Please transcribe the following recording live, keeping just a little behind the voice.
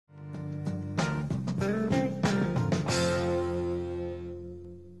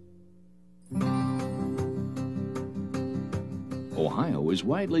Ohio is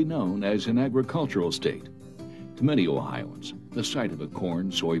widely known as an agricultural state. To many Ohioans, the sight of a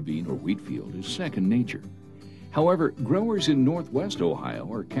corn, soybean, or wheat field is second nature. However, growers in northwest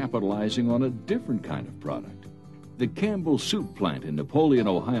Ohio are capitalizing on a different kind of product. The Campbell Soup plant in Napoleon,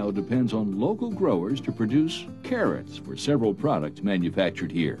 Ohio depends on local growers to produce carrots for several products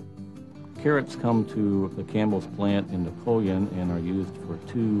manufactured here. Carrots come to the Campbell's plant in Napoleon and are used for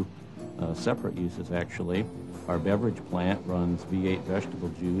two separate uses, actually. Our beverage plant runs V8 vegetable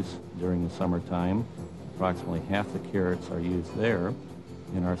juice during the summertime. Approximately half the carrots are used there.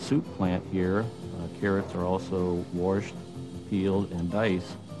 In our soup plant here, carrots are also washed, peeled, and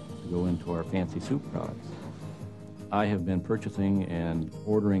diced to go into our fancy soup products. I have been purchasing and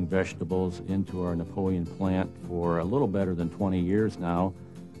ordering vegetables into our Napoleon plant for a little better than 20 years now,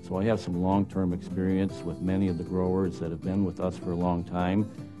 so I have some long-term experience with many of the growers that have been with us for a long time,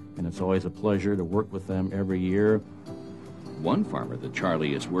 and it's always a pleasure to work with them every year. One farmer that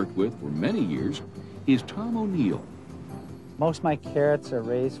Charlie has worked with for many years is Tom O'Neill. Most of my carrots are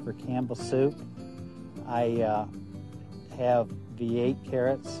raised for Campbell Soup. I have V8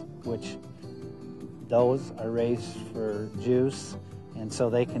 carrots, which those are raised for juice, and so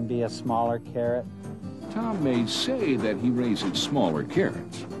they can be a smaller carrot. Tom may say that he raises smaller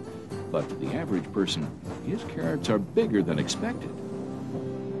carrots, but to the average person, his carrots are bigger than expected.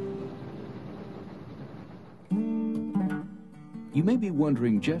 You may be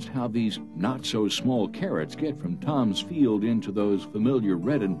wondering just how these not-so-small carrots get from Tom's field into those familiar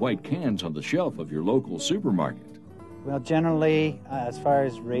red and white cans on the shelf of your local supermarket. Well, generally, as far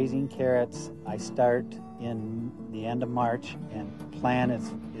as raising carrots, I start in the end of March and plant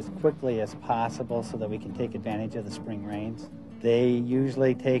as quickly as possible so that we can take advantage of the spring rains. They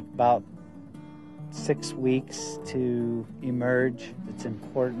usually take about 6 weeks to emerge. It's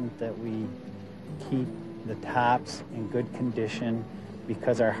important that we keep the tops in good condition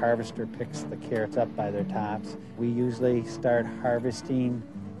because our harvester picks the carrots up by their tops. We usually start harvesting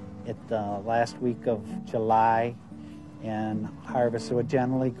at the last week of July, and harvest would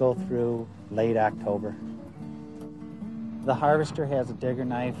generally go through late October. The harvester has a digger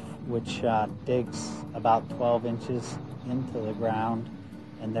knife which digs about 12 inches into the ground,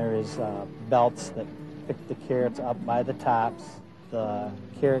 and there is belts that pick the carrots up by the tops. The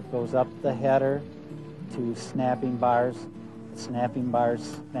carrot goes up the header to snapping bars. The snapping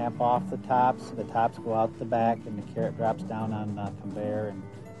bars snap off the tops go out the back, and the carrot drops down on the conveyor and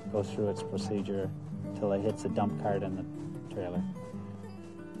goes through its procedure until it hits a dump cart in the trailer.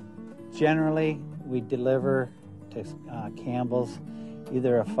 Generally, we deliver to Campbell's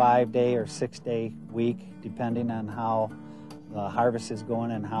either a 5-day or 6-day week, depending on how the harvest is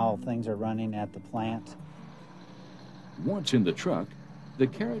going and how things are running at the plant. Once in the truck, the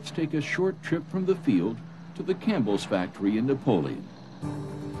carrots take a short trip from the field to the Campbell's factory in Napoleon.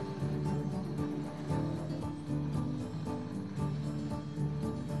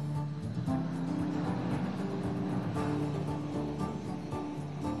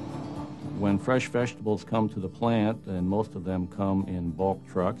 When fresh vegetables come to the plant, and most of them come in bulk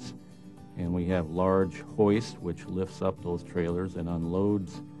trucks, and we have large hoist which lifts up those trailers and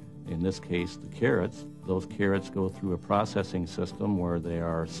unloads, in this case, the carrots. Those carrots go through a processing system where they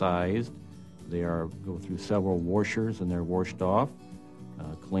are sized. They go through several washers and they're washed off,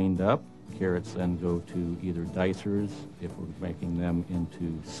 cleaned up. Carrots then go to either dicers if we're making them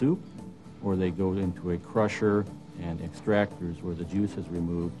into soup, or they go into a crusher and extractors where the juice is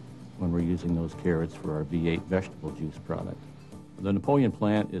removed when we're using those carrots for our V8 vegetable juice product. The Napoleon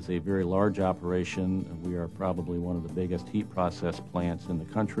plant is a very large operation. We are probably one of the biggest heat process plants in the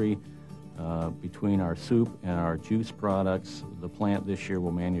country. Between our soup and our juice products, the plant this year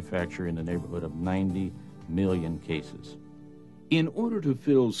will manufacture in the neighborhood of 90 million cases. In order to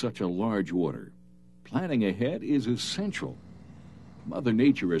fill such a large order, planning ahead is essential. Mother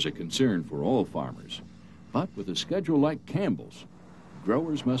Nature is a concern for all farmers, but with a schedule like Campbell's,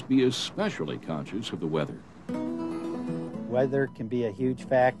 growers must be especially conscious of the weather. Weather can be a huge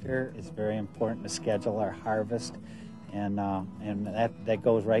factor. It's very important to schedule our harvest, and that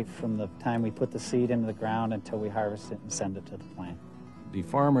goes right from the time we put the seed into the ground until we harvest it and send it to the plant. The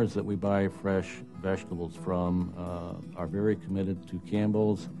farmers that we buy fresh vegetables from are very committed to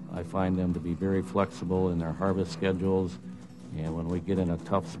Campbell's. I find them to be very flexible in their harvest schedules, and when we get in a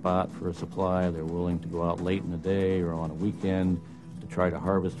tough spot for a supply, they're willing to go out late in the day or on a weekend to try to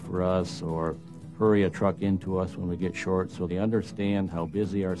harvest for us, or hurry a truck into us when we get short. So they understand how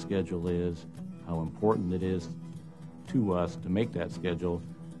busy our schedule is, how important it is to us to make that schedule,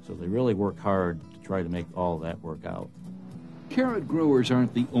 so they really work hard to try to make all that work out. Carrot growers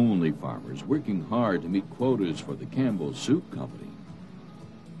aren't the only farmers working hard to meet quotas for the Campbell Soup Company.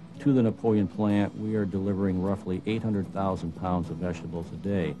 To the Napoleon plant, we are delivering roughly 800,000 pounds of vegetables a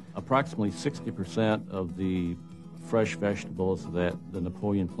day. Approximately 60% of the fresh vegetables that the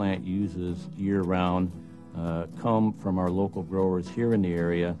Napoleon plant uses year-round come from our local growers here in the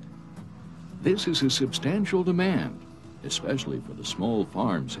area. This is a substantial demand, especially for the small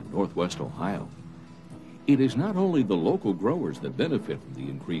farms in northwest Ohio. It is not only the local growers that benefit from the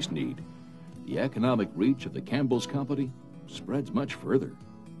increased need. The economic reach of the Campbell's Company spreads much further.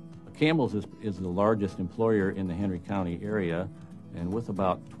 Campbell's is the largest employer in the Henry County area, and with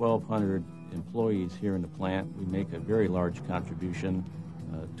about 1,200 employees here in the plant, we make a very large contribution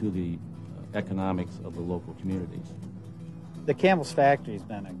to the economics of the local communities. The Campbell's factory has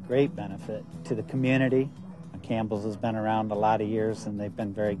been a great benefit to the community. Campbell's has been around a lot of years, and they've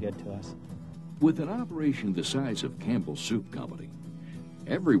been very good to us. With an operation the size of Campbell Soup Company,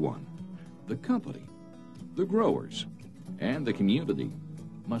 everyone, the company, the growers, and the community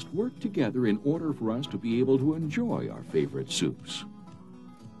must work together in order for us to be able to enjoy our favorite soups.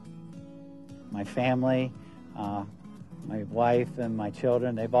 My family, my wife and my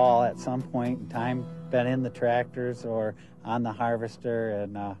children, they've all at some point in time been in the tractors or on the harvester,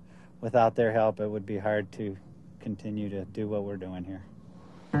 and without their help it would be hard to continue to do what we're doing here.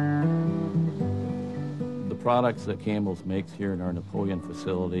 The products that Campbell's makes here in our Napoleon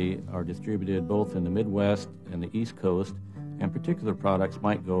facility are distributed both in the Midwest and the East Coast, and particular products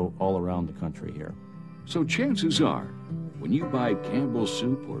might go all around the country here. So chances are, when you buy Campbell's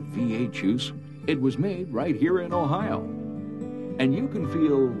soup or V8 juice, it was made right here in Ohio. And you can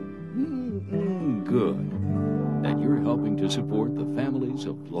feel good that you're helping to support the families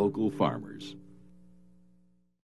of local farmers.